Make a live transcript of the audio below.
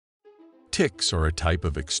Ticks are a type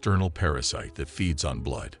of external parasite that feeds on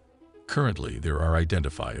blood. Currently, there are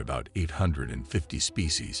identified about 850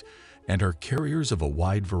 species and are carriers of a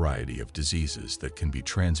wide variety of diseases that can be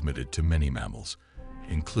transmitted to many mammals,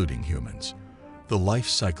 including humans. The life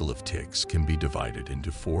cycle of ticks can be divided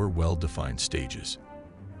into 4 well-defined stages: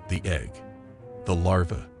 the egg, the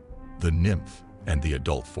larva, the nymph, and the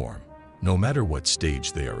adult form. No matter what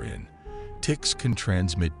stage they are in, ticks can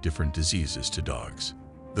transmit different diseases to dogs.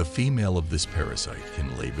 The female of this parasite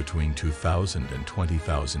can lay between 2,000 and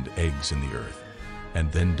 20,000 eggs in the earth and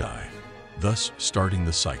then die, thus starting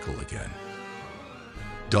the cycle again.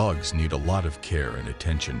 Dogs need a lot of care and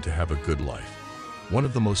attention to have a good life. One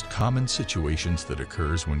of the most common situations that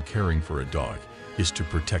occurs when caring for a dog is to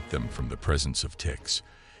protect them from the presence of ticks,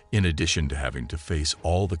 in addition to having to face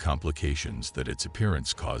all the complications that its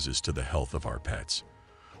appearance causes to the health of our pets.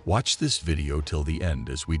 Watch this video till the end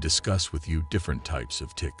as we discuss with you different types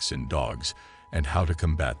of ticks in dogs and how to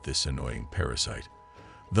combat this annoying parasite,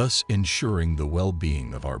 thus ensuring the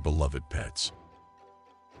well-being of our beloved pets.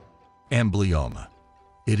 Amblyomma.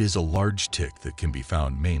 It is a large tick that can be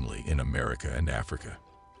found mainly in America and Africa.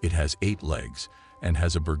 It has 8 legs and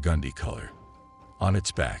has a burgundy color. On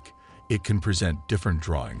its back, it can present different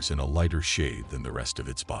drawings in a lighter shade than the rest of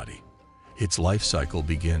its body. Its life cycle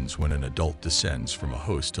begins when an adult descends from a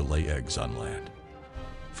host to lay eggs on land.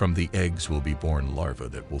 From the eggs will be born larvae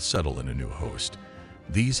that will settle in a new host.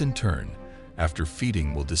 These in turn, after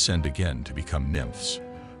feeding, will descend again to become nymphs,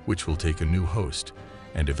 which will take a new host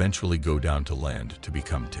and eventually go down to land to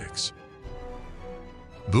become ticks.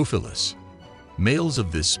 Buphalus. Males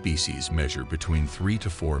of this species measure between 3 to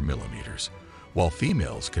 4 millimeters, while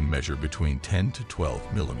females can measure between 10 to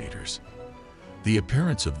 12 millimeters. The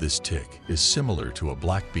appearance of this tick is similar to a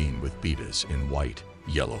black bean with betas in white,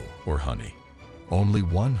 yellow, or honey. Only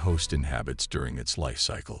one host inhabits during its life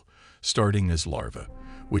cycle, starting as larvae,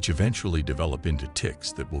 which eventually develop into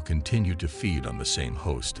ticks that will continue to feed on the same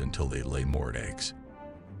host until they lay more eggs.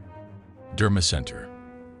 Dermacenter.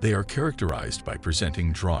 They are characterized by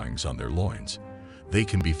presenting drawings on their loins. They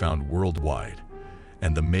can be found worldwide,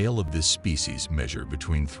 and the male of this species measure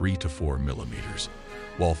between 3 to 4 millimeters,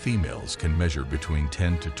 while females can measure between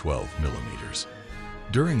 10 to 12 millimeters.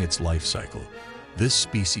 During its life cycle, this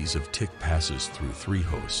species of tick passes through 3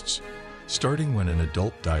 hosts, starting when an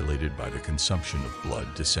adult dilated by the consumption of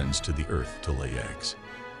blood descends to the earth to lay eggs.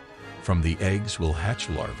 From the eggs will hatch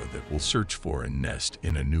larvae that will search for and nest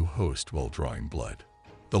in a new host while drawing blood.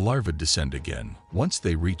 The larvae descend again once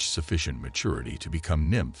they reach sufficient maturity to become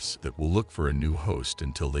nymphs that will look for a new host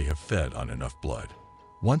until they have fed on enough blood.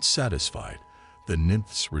 Once satisfied, the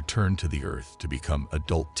nymphs return to the earth to become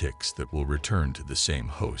adult ticks that will return to the same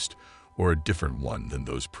host or a different one than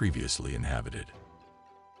those previously inhabited.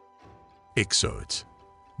 Ixodes.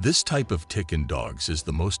 This type of tick in dogs is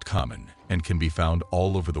the most common and can be found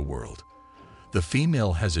all over the world. The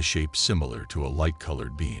female has a shape similar to a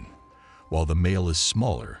light-colored bean, while the male is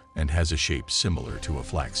smaller and has a shape similar to a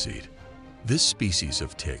flaxseed. This species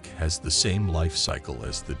of tick has the same life cycle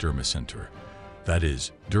as the dermacenter. That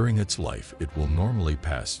is, during its life, it will normally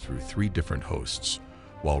pass through 3 different hosts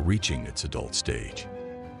while reaching its adult stage.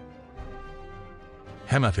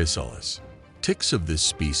 Haemaphysalis. Ticks of this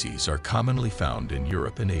species are commonly found in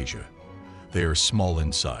Europe and Asia. They are small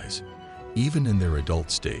in size, even in their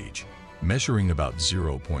adult stage, measuring about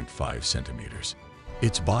 0.5 centimeters.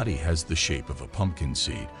 Its body has the shape of a pumpkin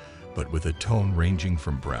seed, but with a tone ranging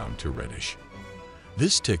from brown to reddish.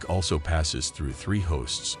 This tick also passes through 3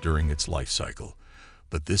 hosts during its life cycle,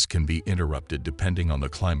 but this can be interrupted depending on the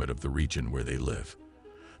climate of the region where they live.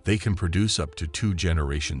 They can produce up to 2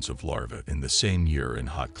 generations of larvae in the same year in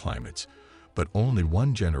hot climates, but only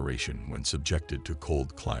 1 generation when subjected to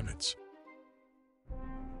cold climates.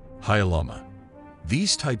 Hyalomma.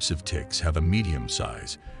 These types of ticks have a medium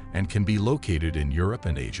size and can be located in Europe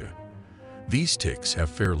and Asia. These ticks have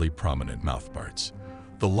fairly prominent mouthparts.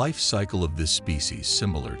 The life cycle of this species,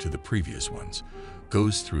 similar to the previous ones,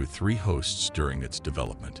 goes through 3 hosts during its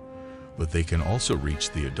development, but they can also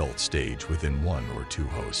reach the adult stage within 1 or 2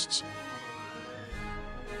 hosts.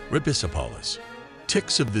 Rhipicipalis.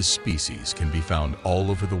 Ticks of this species can be found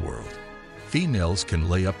all over the world. Females can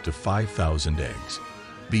lay up to 5,000 eggs,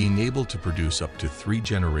 being able to produce up to 3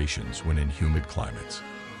 generations when in humid climates.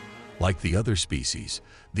 Like the other species,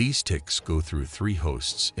 these ticks go through 3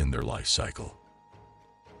 hosts in their life cycle.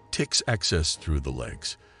 Ticks access through the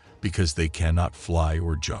legs because they cannot fly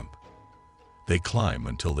or jump. They climb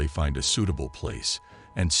until they find a suitable place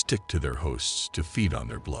and stick to their hosts to feed on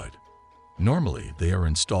their blood. Normally, they are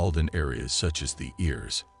installed in areas such as the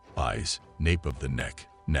ears, eyes, nape of the neck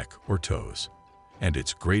or toes. and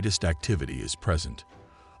its greatest activity is present,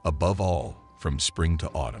 above all, from spring to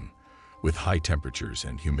autumn, with high temperatures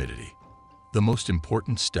and humidity. The most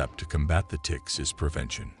important step to combat the ticks is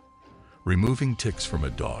prevention. Removing ticks from a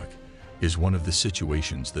dog is one of the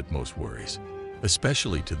situations that most worries,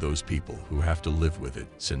 especially to those people who have to live with it,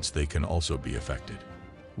 since they can also be affected.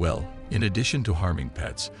 Well, in addition to harming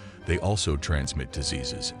pets, they also transmit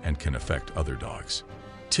diseases and can affect other dogs.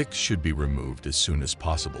 Ticks should be removed as soon as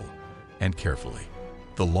possible and carefully.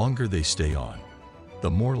 The longer they stay on,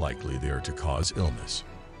 the more likely they are to cause illness.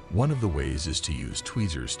 One of the ways is to use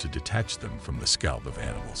tweezers to detach them from the scalp of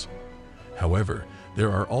animals. However,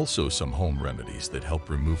 there are also some home remedies that help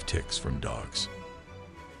remove ticks from dogs.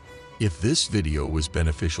 If this video was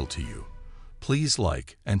beneficial to you, please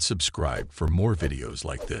like and subscribe for more videos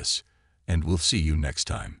like this, and we'll see you next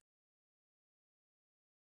time.